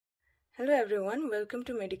Hello everyone, welcome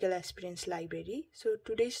to Medical Aspirants Library. So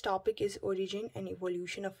today's topic is origin and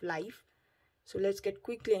evolution of life. So let's get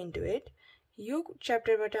quickly into it. यो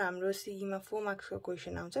च्याप्टरबाट हाम्रो CE मा 4 मार्क्सको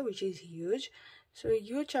question आउँछ which is huge. So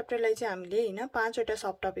यो च्याप्टरलाई चाहिँ हामीले हैन 5 वटा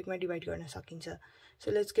सब टपिकमा divide गर्न सकिन्छ. So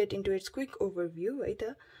let's get into its quick overview है त.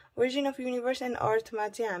 Origin of universe and earth मा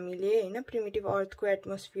चाहिँ हामीले हैन primitive earth को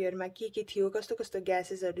atmosphere मा के थियो, कस्तो कस्तो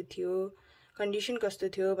gases-हरु थियो, condition कस्तो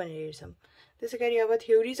थियो भनेर हेर्छौं. त्यसैगरी अब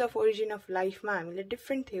theories of origin of life मा हामीले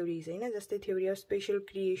different theories हैन जस्तै theory of special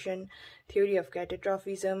creation, theory of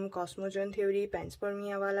catastrophism, cosmogen theory,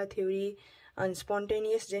 panspermia वाला theory,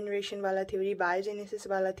 spontaneous generation वाला theory, biogenesis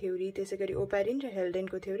वाला theory, त्यसैगरी Oparin र Haldane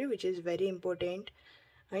को theory which is very important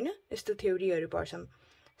हैन यस्तो theoryहरु पढ्छौं.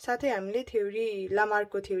 साथै हामीले theory Lamarck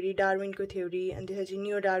को theory, Darwin को theory अनि त्यसपछि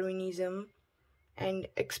neo-darwinism and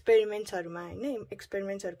experiments हरुमा हैन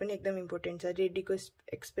experiments हरु पनि एकदम important छ. रेड्डी को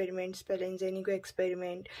experiment, Spallanzani को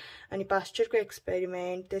experiment अनि Pasteur को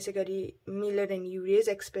experiment, त्यसैगरी Miller and Urey's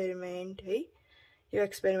experiment है यो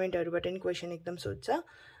experiment हरुबाट नि क्वेशन एकदम सोध्छ.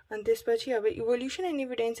 अनि त्यसपछि अब evolution and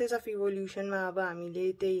evidences of evolution मा अब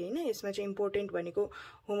हामीले त्यही हैन यसमा चाहिँ important भनेको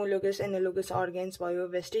homologous analogous organs भयो,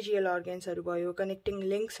 vestigial organs हरु भयो, connecting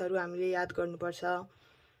links हरु हामीले याद गर्नुपर्छ.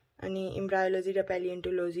 अनि embryology र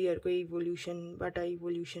paleontology हरुको evolution बाट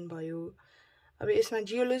evolution भयो. अब यसमा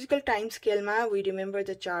geological time scale मा we remember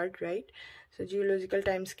the chart, right? So geological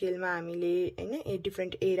time scale मा हामीले हैन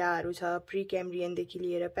different era हरु छ, Precambrian देखि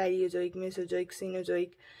लिएर Paleozoic, Mesozoic, Cenozoic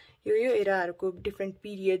यो era हरुको different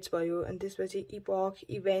periods भयो. अनि त्यसपछि epoch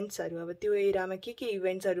events हरु अब त्यो era मा के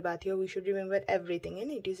events हरु भएको थियो, we should remember everything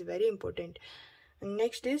and it is very important. And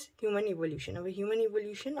next is human evolution. अब human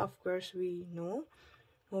evolution of course we know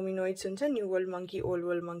hominoids हुन्छ, new world monkey, old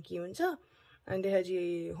world monkey हुन्छ. अनि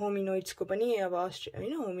त्यसपछि hominoids को पनि अब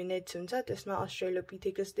हैन hominids हुन्छ, त्यसमा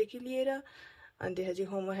australopithecus देखि लिएर अनि त्यसपछि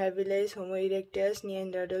homo habilis, homo erectus,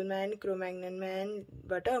 neanderthal man, cro-magnon man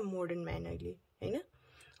बाट modern man अहिले हैन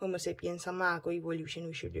homo sapiens सम्म आको evolution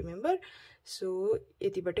we should remember. So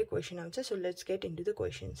यतिबाटै question आउँछ. So let's get into the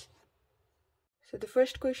questions. So the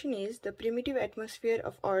first question is, the primitive atmosphere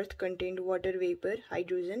of earth contained water vapor,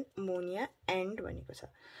 hydrogen, ammonia and भनेको छ.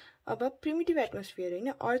 अब primitive atmosphere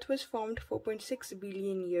हैन earth was formed 4.6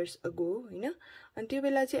 billion years ago हैन अनि त्यो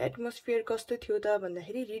बेला चाहिँ atmosphere कस्तो थियो त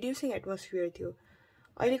भन्दाखेरि reducing atmosphere थियो.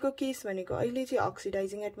 अहिलेको केस भनेको अहिले चाहिँ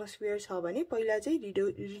oxidizing atmosphere छ भने पहिला चाहिँ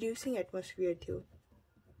reducing atmosphere थियो.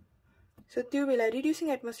 So त्यो बेला reducing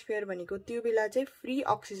atmosphere भनेको त्यो बेला चाहिँ free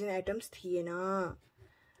oxygen atoms थिएन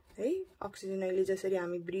है. अक्सिजन अहिले जसरी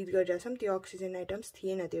हामी ब्रीथ गरिरहेछौं त्यो अक्सिजन एटम्स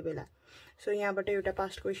थिएन त्यो बेला. सो यहाँबाट एउटा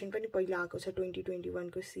पास्ट क्वेशन पनि पहिला आएको छ 2021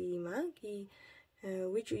 को CE मा कि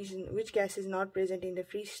which gas is not present in the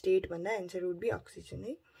free state भन्दा आन्सर would be oxygen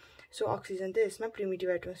है. सो अक्सिजन त यसमा प्रिमिटिभ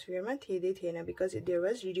एटमोस्फियर मा थिएन because there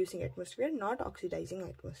was reducing atmosphere not oxidizing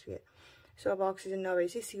atmosphere. So अब अक्सिजन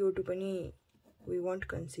नभएपछि CO2 पनि we won't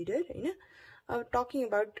consider हैन. अब talking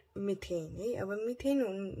about methane है. अब methane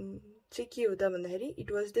चाहिँ के हो त भन्दाखेरि it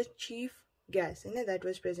was the chief gas हैन that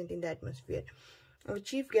was present in the atmosphere. अब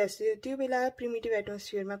chief gas त्यो बेला primitive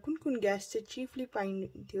atmosphere मा कुन gas चाहिँ chiefly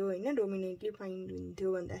पाइन्थ्यो हैन dominantly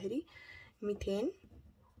पाइन्थ्यो भन्दाखेरि methane.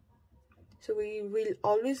 So we will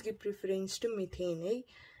always give preference to methane है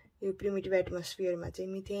यो primitive atmosphere मा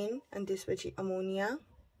चाहिँ methane अनि त्यसपछि ammonia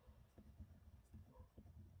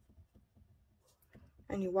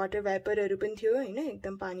अनि water vapor हरु पनि थियो हैन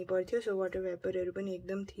एकदम पानी पर्थ्यो. So water vapor हरु पनि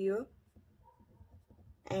एकदम थियो.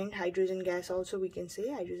 And hydrogen gas also we can say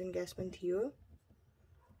hydrogen gas पनि थियो.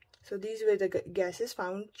 So these were the gases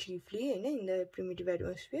found chiefly in the primitive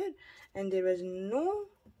atmosphere and there was no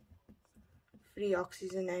free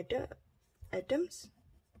oxygen atoms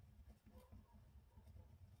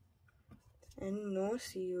and no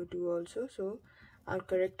CO2 also. So our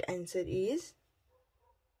correct answer is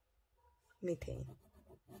methane.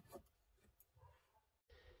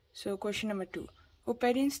 So question number 2.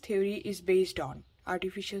 Oparin's theory is based on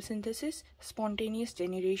artificial synthesis, spontaneous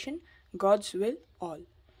generation, God's will, all.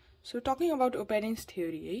 So talking about Oparin's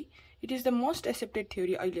theory, it is the most accepted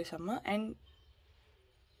theory अहिलेसम्म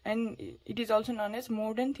and it is also known as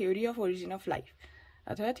modern theory of origin of life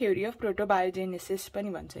अथवा theory of protobiogenesis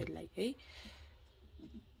पनि भन्छ यसलाई है.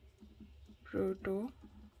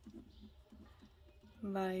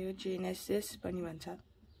 Protobiogenesis पनि भन्छ.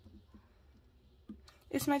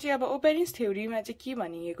 यसमा चाहिँ अब ओपेरिन्स थ्योरीमा चाहिँ के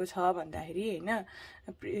भनिएको छ भन्दाखेरि हैन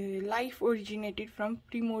लाइफ ओरिजिनेटेड फ्रम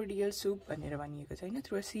प्रिमोर्डियल सुप भनेर भनिएको छ हैन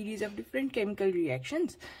through a series of different chemical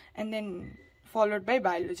reactions and then followed by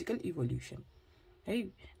biological evolution है.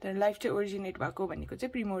 तर लाइफ चाहिँ ओरिजिनेट भएको भनेको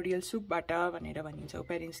चाहिँ प्रिमोर्डियल सुपबाट भनेर भनिन्छ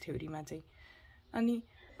ओपेरिन्स थ्योरीमा चाहिँ. अनि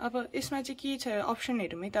अब यसमा चाहिँ के छ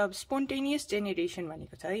अप्सनहरुमै त अब स्पोन्टेनियस जेनेरेसन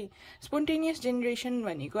भनेको छ है स्पोन्टेनियस जेनेरेसन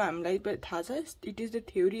भनेको हामीलाई थाहा छ it is the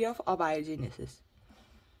theory of abiogenesis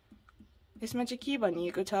यसमा चाहिँ के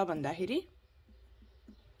भनिएको छ भन्दाखेरि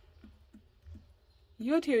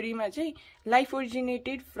यो थ्योरीमा चाहिँ life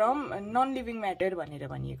originated from non living matter भनेर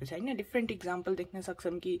भनिएको छ हैन डिफरेन्ट एक्जाम्पल देख्न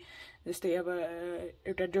सक्छौं कि जस्तै अब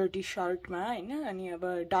एउटा डर्टी शर्टमा हैन अनि अब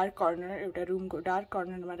डार्क कर्नर एउटा रुमको डार्क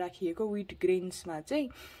कर्नरमा राखिएको व्हीट ग्रेन्समा चाहिँ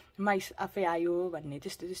माइस आफै आयो भन्ने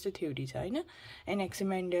त्यस्तो त्यस्तो थ्योरी छ हैन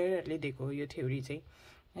एनेक्सिमेन्डरहरुले दिएको यो थ्योरी चाहिँ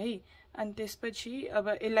है अनि त्यसपछि अब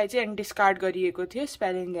यसलाई चाहिँ अनि डिस्कार्ड गरिएको थियो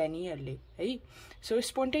स्पेलेन्जानीहरुले है सो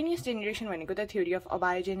स्पोन्टेनियस जेनेरेसन भनेको त थ्योरी अफ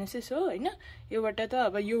अबायोजेनेसिस हो हैन योबाट त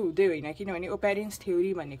अब यो हुँदै होइन किनभने ओपेरेन्स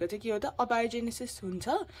थ्योरी भनेको चाहिँ के हो त अबायोजेनेसिस हुन्छ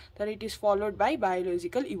तर it is followed by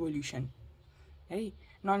biological evolution है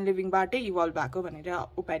नन लिभिङबाटै इभल्भ भएको भनेर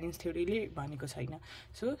ओपेरेन्स थ्योरीले भनेको छैन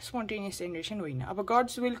सो स्पोन्टेनियस जेनेरेसन होइन अब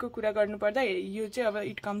गड्स विलको कुरा गर्नुपर्दा यो चाहिँ अब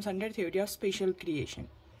it comes under theory of special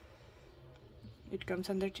creation It comes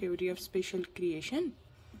under theory of special creation.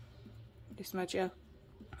 यसमा चाहिँ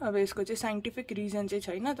अब यसको चाहिँ साइन्टिफिक रिजन चाहिँ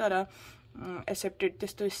छैन तर एक्सेप्टेड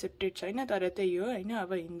त्यस्तो एक्सेप्टेड छैन तर त्यही हो हैन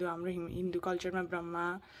अब हाम्रो हिन्दू कल्चरमा ब्रह्मा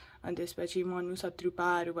अनि त्यसपछि मनु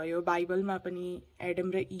शत्रुपाहरू भयो बाइबलमा पनि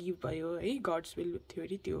एडम र इभ भयो है गड्स विल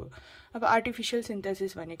थ्योरी त्यो अब आर्टिफिशियल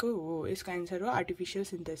सिन्थेसिस भनेको हो यसको आन्सर हो आर्टिफिशियल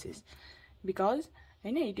सिन्थेसिस बिकज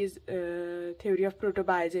हैन इट इज थ्योरी अफ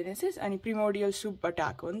प्रोटोबायोजेनेसिस अनि प्रिमोर्डियल सुपबाट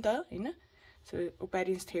आएको हो नि त हैन So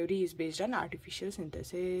Oparin's theory is based on artificial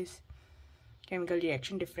synthesis, chemical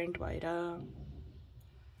reaction different vira.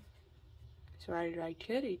 So I'll write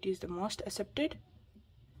here it is the most accepted.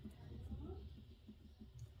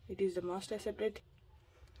 It is the most accepted.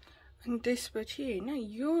 And this पछि हैन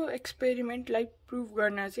यो एक्सपेरिमेन्टलाई prove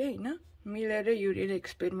गर्न चाहिँ हैन मिलर र युरेले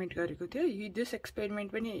एक्सपेरिमेन्ट गरेको थियो यो दिस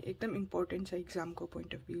एक्सपेरिमेन्ट पनि एकदम इम्पोर्टेन्ट छ एक्जामको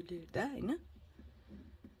पोइन्ट अफ भ्यूले हेर्दा हैन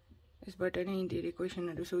यसबाट नै धेरै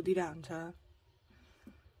क्वेशनहरु सोधिरा हुन्छ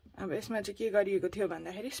अब यसमा चाहिँ के गरिएको थियो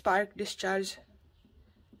भन्दाखेरि स्पार्क डिस्चार्ज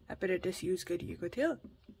एपरेटस युज गरिएको थियो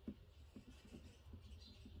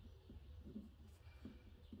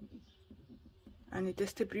अनि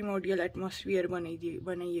त्यस्तै प्रिमोर्डियल एटमोस्फियर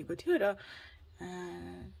बनाइएको थियो र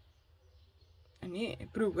अनि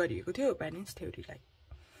प्रुभ गरिएको थियो ओपेरेन्स थ्योरीलाई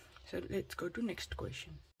so let's go to next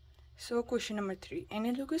question So question number 3.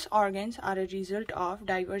 Analogous organs are a result of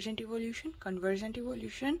divergent evolution, convergent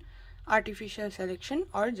evolution, artificial selection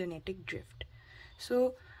or genetic drift.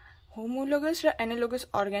 So homologous र analogous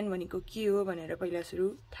organ भनेको के हो भनेर पहिला सुरु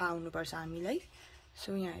थाहा हुनुपर्छ हामीलाई.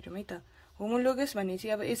 So यहाँ हेरौँ है त. Homologous भने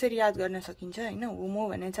चाहिँ अब यसरी याद गर्न सकिन्छ हैन होमो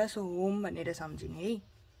भनेछ सो होम भनेर सम्झिने है.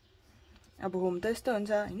 अब होम त यस्तो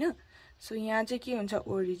हुन्छ हैन. So यहाँ चाहिँ के हुन्छ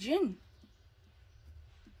ओरिजिन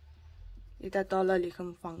यता तल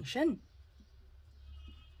लेखौं फंक्शन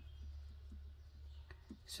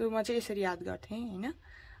सो म चाहिँ यसरी याद गर्थे हैन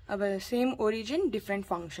अब सेम ओरिजिन डिफरेन्ट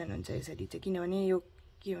फंक्शन हुन्छ यसरी चाहिँ किनभने यो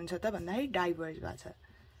के हुन्छ त भन्दाखेरि डाइभर्ज भएको छ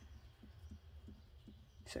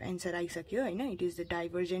सो आन्सर आइसक्यो हैन it is the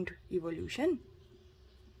divergent evolution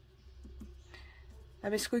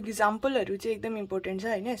अब यसको एक्जाम्पलहरु चाहिँ एकदम इम्पोर्टेन्ट छ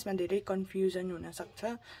हैन यसमा धेरै कन्फ्युजन हुन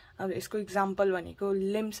सक्छ अब यसको एक्जाम्पल भनेको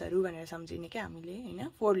लिम्सहरु भनेर सम्झिने के हामीले हैन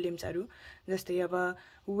फोर लिम्सहरु जस्तै अब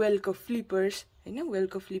वेलको फ्लिपर्स हैन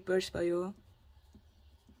वेलको फ्लिपर्स भयो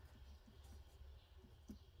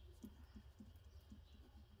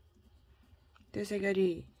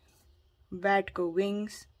त्यसैगरी ब्याटको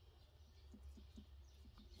विंग्स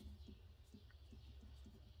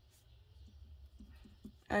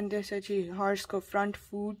and त्यसपछि हर्स को फ्रन्ट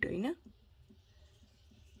फुट हैन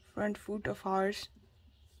फ्रन्ट फुट अफ हर्स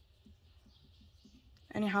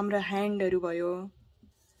अनि हाम्रो ह्यान्डहरु भयो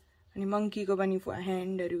अनि मंकी को पनि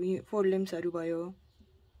ह्यान्डहरु फोर लिम्सहरु भयो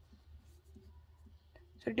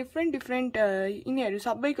सो डिफरेन्ट यिनीहरु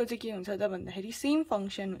सबैको चाहिँ के हुन्छ त भन्दाखेरि सेम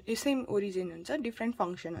फंक्शन सेम ओरिजिन हुन्छ डिफरेन्ट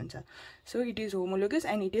फंक्शन हुन्छ so it is homologous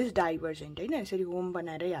and it is divergent हैन यसरी होम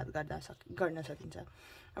बनाएर याद गर्न सकिन्छ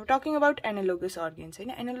अब टकिङ अबाउट एनालोगस अर्गन्स हैन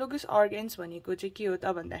एनालोगस अर्गन्स भनेको चाहिँ के हो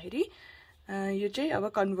त भन्दाखेरि यो चाहिँ अब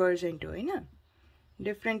कन्भर्जेन्ट हो हैन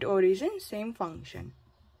different origin same function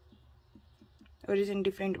origin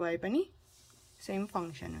different भए पनि सेम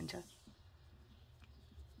फंक्शन हुन्छ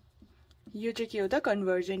यो चाहिँ के हो त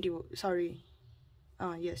convergent sorry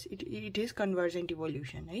yes it is convergent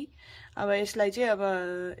evolution है अब यसलाई चाहिँ अब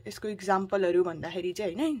यसको एक्जाम्पलहरु भन्दाखेरि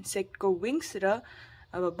चाहिँ हैन इन्सेक्टको विंग्स र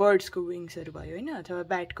अब बर्ड्स को विंग्सहरु भयो हैन अथवा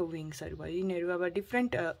ब्याट को विंग्सहरु भयो यिनीहरु अब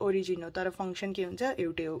डिफरेन्ट ओरिजिन हो तर फंक्शन के हुन्छ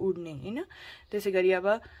एउटै हो उड्ने हैन त्यसैगरी अब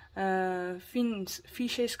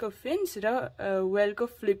फिशेस को फिन्स र वेल को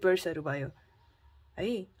फ्लिपर्सहरु भयो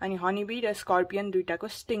है अनि हनी बी र स्कर्पियन दुईटाको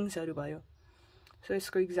स्टिंग्सहरु भयो सो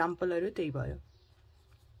यसको इक्जाम्पलहरू त्यही भयो।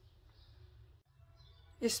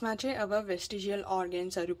 यसमा चाहिँ अब भेस्टिजियल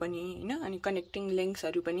अर्गेन्सहरू पनि हैन अनि कनेक्टिङ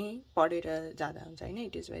लिङ्क्सहरू पनि पढेर जाँदा हुन्छ हैन।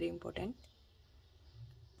 It is very important.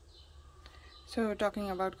 So talking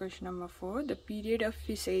about question number 4 the period of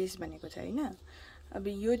faeces भनेको छ हैन। अब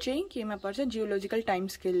यो चाहिँ केमा पर्छ, जियोलोजिकल टाइम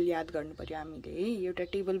स्केल याद गर्नु पर्यो हामीले है। एउटा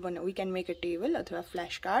table we can make a table अथवा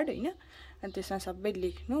फ्ल्यास कार्ड हैन, अनि त्यसमा सबै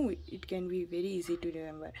लेख्नु। It can be very easy to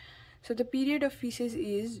remember. So the period of faeces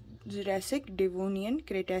is Jurassic, डेभोनियन,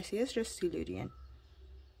 क्रेटासियस र सिल्युरियन।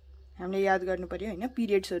 हामीले याद गर्नु पर्यो हैन।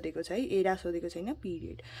 पिरियड सोधेको छ है, एरा सोधेको छैन,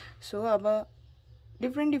 पिरियड। सो अब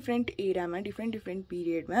डिफ्रेन्ट एरामा डिफ्रेन्ट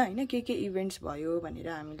पिरियडमा हैन के इभेन्ट्स भयो भनेर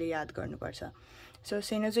हामीले याद गर्नुपर्छ। सो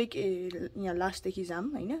सेनोजोइक यहाँ लास्टदेखि जाम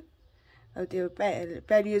हैन, अब त्यो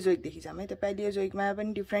प्यालियोजोइकदेखि जाम है। त प्यालियोजोइकमा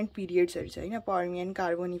पनि डिफ्रेन्ट पिरियड्सहरू छ हैन। पर्मियन,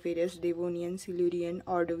 कार्बोनिफेरस, डेभोनियन, सिल्युरियन,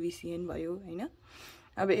 अर्डोभिसियन भयो हैन।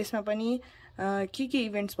 अब यसमा पनि के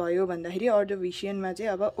इभेन्ट्स भयो भन्दाखेरि अर्डोभिसियनमा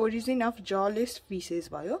चाहिँ अब ओरिजिन अफ जलेस फिसेस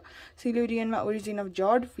भयो, सिल्युरियनमा ओरिजिन अफ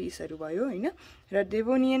जड फिसहरू भयो हैन, र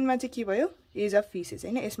डेभोनियनमा चाहिँ के भयो, एज अफ फिसेस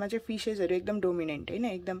हैन। यसमा चाहिँ फिसेसहरू एकदम डोमिनेन्ट हैन,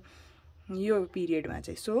 एकदम यो पिरियडमा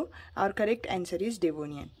चाहिँ। So our correct answer is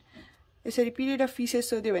डेभोनियन। यसरी पिरियड अफ फिसेस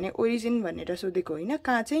सोध्यो भने ओरिजिन भनेर सोधेको होइन,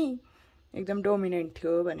 कहाँ चाहिँ एकदम डोमिनेन्ट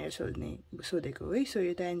थियो भनेर सोधेको है। सो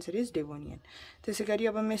यो त एन्सर इज डेभोनियन। त्यसै गरी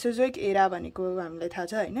अब मेसोजोइक एरा भनेको हामीलाई थाहा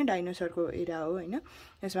छ होइन, डाइनोसरको एरा हो होइन।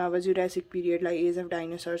 यसमा अब जुरासिक पिरियडलाई एज अफ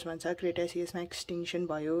डाइनोसर्स भन्छ, क्रेटासियसमा एक्सटिङ्सन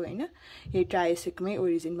भयो होइन, यो ट्रायसिकमै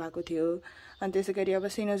ओरिजिन भएको थियो। अनि त्यसै गरी अब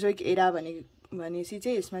सेनोजोइक एरा भनेपछि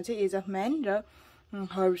चाहिँ यसमा चाहिँ एज अफ म्यान र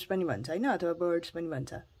हर्ब्स पनि भन्छ होइन, अथवा बर्ड्स पनि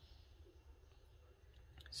भन्छ।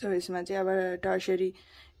 सो यसमा चाहिँ अब टर्सरी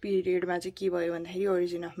पिरियडमा चाहिँ के भयो भन्दाखेरि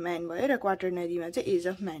ओरिजिन अफ म्यान भयो, र क्वाटरनरीमा चाहिँ एज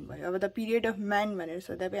अफ म्यान भयो। अब द पिरियड अफ म्यान भनेर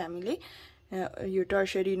सोध्दा पनि हामीले यो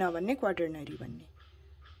टर्सरी नभन्ने क्वाटरनरी भन्ने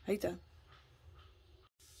है त।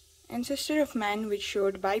 एन्सेस्टर अफ म्यान विच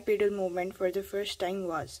सोड bipedal movement for the first time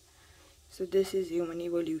was, so this is human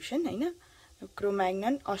evolution होइन।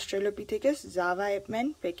 क्रोम्याग्नन, Australopithecus, Java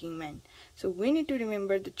एपम्यान, पेकिङ man. So we need to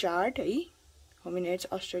remember the chart है।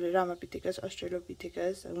 होमिनिड्स, रामापिथेकस,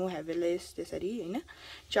 अस्ट्रेलोपिथेकस, होमो habilis, त्यसरी होइन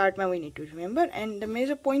चार्टमा we need to remember. And the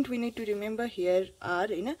major point we need to remember here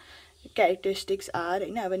are होइन characteristics are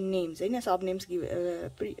होइन। अब names होइन, सब names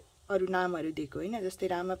अरू नामहरू दिएको होइन, जस्तै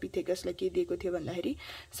रामापिथेकसलाई के दिएको थियो भन्दाखेरि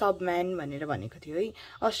सब म्यान भनेर भनेको थियो है।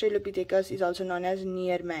 Australopithecus is also non as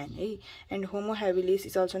near man है। And homo habilis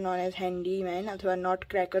is also non as handy man अथवा नट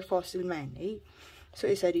क्र्याकर फसिल म्यान है। सो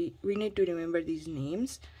यसरी we need to remember these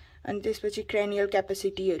names. अनि त्यसपछि cranial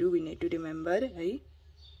क्यापेसिटीहरू we need to remember है।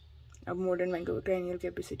 अब modern म्यानको cranial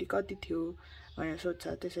capacity कति थियो भनेर सोध्छ,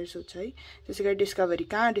 त्यसरी सोध्छ है। त्यसै गरी डिस्कभरी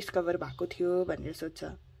कहाँ डिस्कभर भएको थियो भनेर सोध्छ।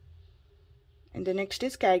 And the next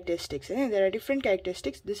is characteristics होइन। There are different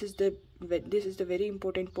characteristics. This is the very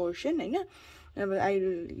important portion होइन। अब I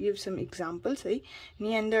will give some examples है।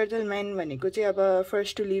 निएन्डरटल म्यान भनेको चाहिँ अब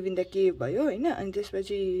first to live in the cave भयो होइन। अनि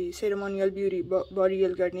त्यसपछि सेरेमोनियल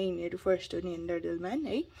बरियल गर्ने यिनीहरू फर्स्ट हो निएन्डरटल म्यान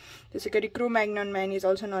है। त्यसै गरी क्रोम्याग्नन man is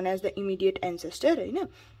also non as the immediate ancestor होइन,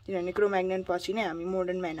 किनभने क्रोम्याग्नन पछि नै हामी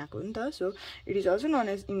मोडर्न म्यान आएको हो नि त। So it is also non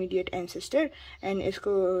as immediate ancestor. And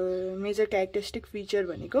यसको मेजर क्यारेक्टरिस्टिक फिचर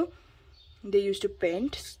भनेको दे युज टु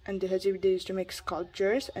पेन्ट, अनि त्यसपछि they use to make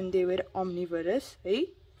sculptures, and they where omnivorous है।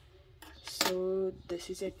 So this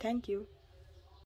is it. Thank you.